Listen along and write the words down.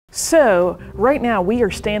So right now we are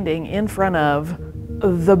standing in front of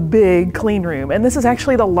the big clean room, and this is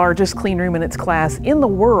actually the largest clean room in its class in the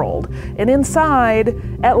world. And inside,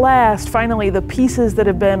 at last, finally, the pieces that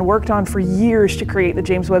have been worked on for years to create the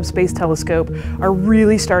James Webb Space Telescope are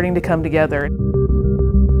really starting to come together.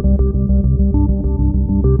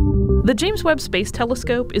 The James Webb Space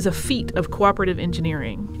Telescope is a feat of cooperative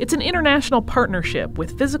engineering. It's an international partnership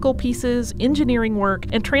with physical pieces, engineering work,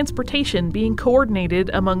 and transportation being coordinated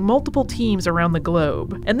among multiple teams around the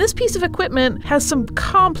globe. And this piece of equipment has some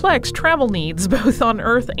complex travel needs both on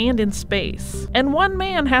Earth and in space. And one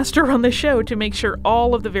man has to run the show to make sure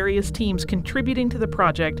all of the various teams contributing to the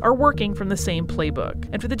project are working from the same playbook.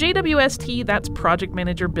 And for the JWST, that's Project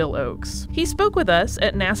Manager Bill Ochs. He spoke with us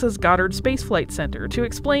at NASA's Goddard Space Flight Center to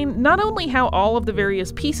explain not only how all of the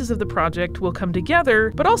various pieces of the project will come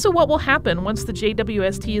together, but also what will happen once the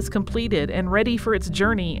JWST is completed and ready for its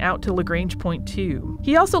journey out to Lagrange Point 2.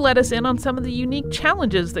 He also let us in on some of the unique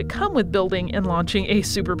challenges that come with building and launching a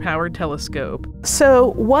superpowered telescope.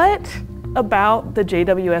 So what about the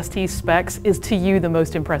JWST Specs is to you the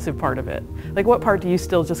most impressive part of it? Like, what part do you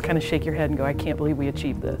still just kind of shake your head and go, I can't believe we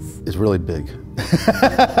achieved this? It's really big.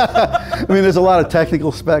 I mean, there's a lot of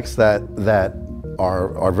technical specs that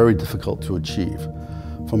are very difficult to achieve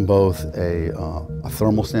from both a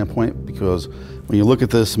thermal standpoint, because when you look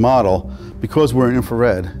at this model, because we're in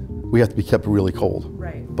infrared, we have to be kept really cold.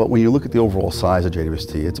 Right. But when you look at the overall size of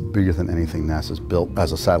JWST, it's bigger than anything NASA's built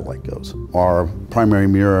as a satellite goes. Our primary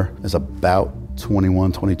mirror is about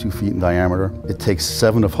 21, 22 feet in diameter. It takes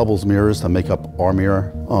 7 of Hubble's mirrors to make up our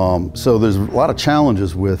mirror. So there's a lot of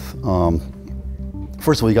challenges with,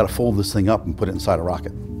 first of all, you got to fold this thing up and put it inside a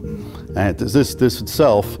rocket. And this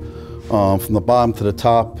itself, from the bottom to the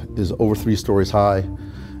top, is over 3 stories high,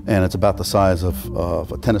 and it's about the size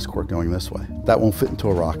of a tennis court going this way. That won't fit into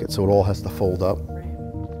a rocket, so it all has to fold up.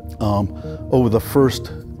 Over the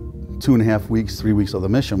first 2.5 weeks, 3 weeks of the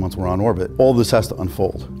mission, once we're on orbit, all this has to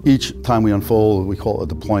unfold. Each time we unfold, we call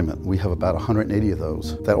it a deployment. We have about 180 of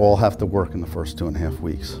those that all have to work in the first 2.5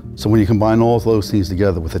 weeks. So when you combine all of those things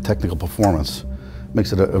together with the technical performance,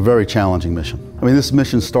 makes it a very challenging mission. I mean, this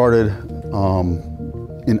mission started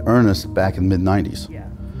in earnest back in the mid-90s. Yeah.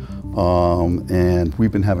 And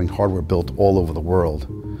we've been having hardware built all over the world.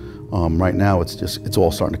 Right now, it's all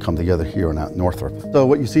starting to come together here and out in Northrop. So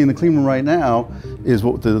what you see in the clean room right now is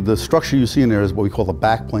what the structure you see in there is what we call the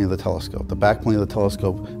backplane of the telescope. The backplane of the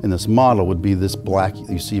telescope in this model would be this black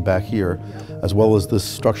you see back here, as well as this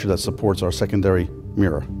structure that supports our secondary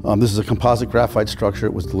mirror. This is a composite graphite structure.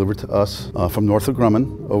 It was delivered to us from Northrop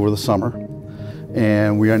Grumman over the summer,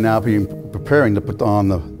 and we are now preparing to put on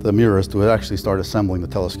the mirrors to actually start assembling the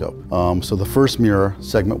telescope. So the first mirror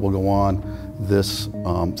segment will go on this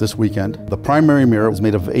weekend. The primary mirror is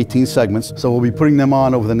made of 18 segments, so we'll be putting them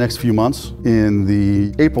on over the next few months. In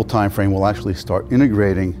the April timeframe, we'll actually start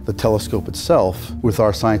integrating the telescope itself with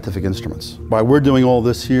our scientific instruments. While we're doing all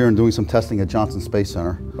this here and doing some testing at Johnson Space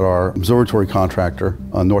Center, our observatory contractor,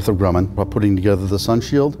 Northrop Grumman, are putting together the sun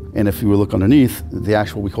shield. And if you look underneath, the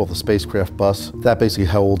actual, we call the spacecraft bus, that basically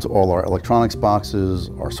holds all our electronics boxes,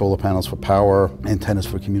 our solar panels for power, antennas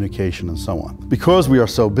for communication, and so on. Because we are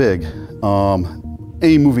so big,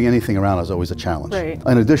 moving anything around is always a challenge. Right.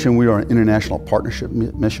 In addition, we are an international partnership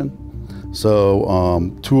mission.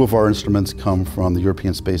 So 2 of our instruments come from the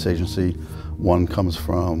European Space Agency, 1 comes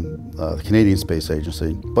from the Canadian Space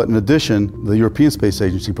Agency. But in addition, the European Space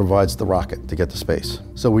Agency provides the rocket to get to space.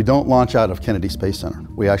 So we don't launch out of Kennedy Space Center.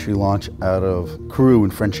 We actually launch out of Kourou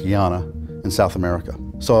in French Guiana in South America.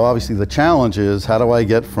 So obviously the challenge is, how do I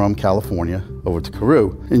get from California over to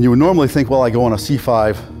Kourou? And you would normally think, well, I go on a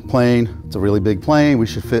C5 plane, it's a really big plane, we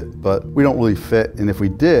should fit, but we don't really fit. And if we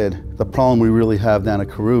did, the problem we really have down at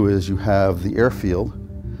Kourou is you have the airfield,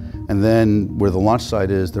 and then where the launch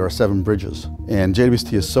site is, there are 7 bridges. And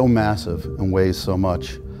JWST is so massive and weighs so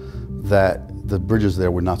much that the bridges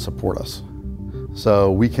there would not support us.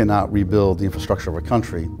 So we cannot rebuild the infrastructure of a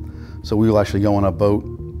country. So we will actually go on a boat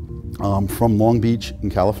from Long Beach in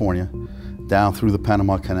California, down through the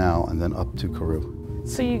Panama Canal, and then up to Kourou.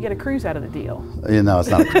 So you get a cruise out of the deal? No, it's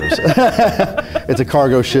not a cruise. It's a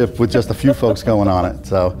cargo ship with just a few folks going on it,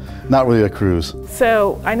 so not really a cruise.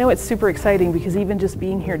 So I know it's super exciting because even just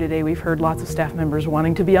being here today, we've heard lots of staff members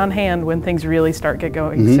wanting to be on hand when things really get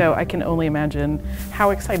going. Mm-hmm. So I can only imagine how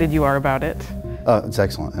excited you are about it. It's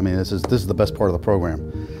excellent. I mean, this is the best part of the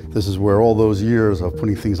program. This is where all those years of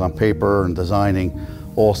putting things on paper and designing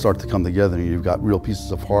all start to come together, and you've got real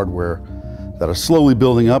pieces of hardware that are slowly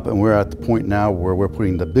building up, and we're at the point now where we're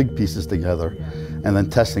putting the big pieces together and then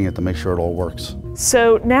testing it to make sure it all works.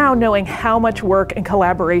 So now, knowing how much work and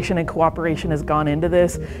collaboration and cooperation has gone into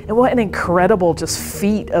this, and what an incredible just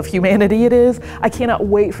feat of humanity it is, I cannot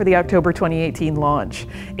wait for the October 2018 launch.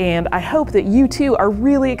 And I hope that you too are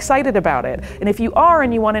really excited about it. And if you are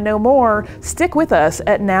and you want to know more, stick with us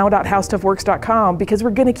at now.howstuffworks.com, because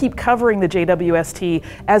we're going to keep covering the JWST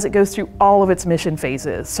as it goes through all of its mission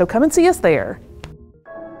phases. So come and see us there.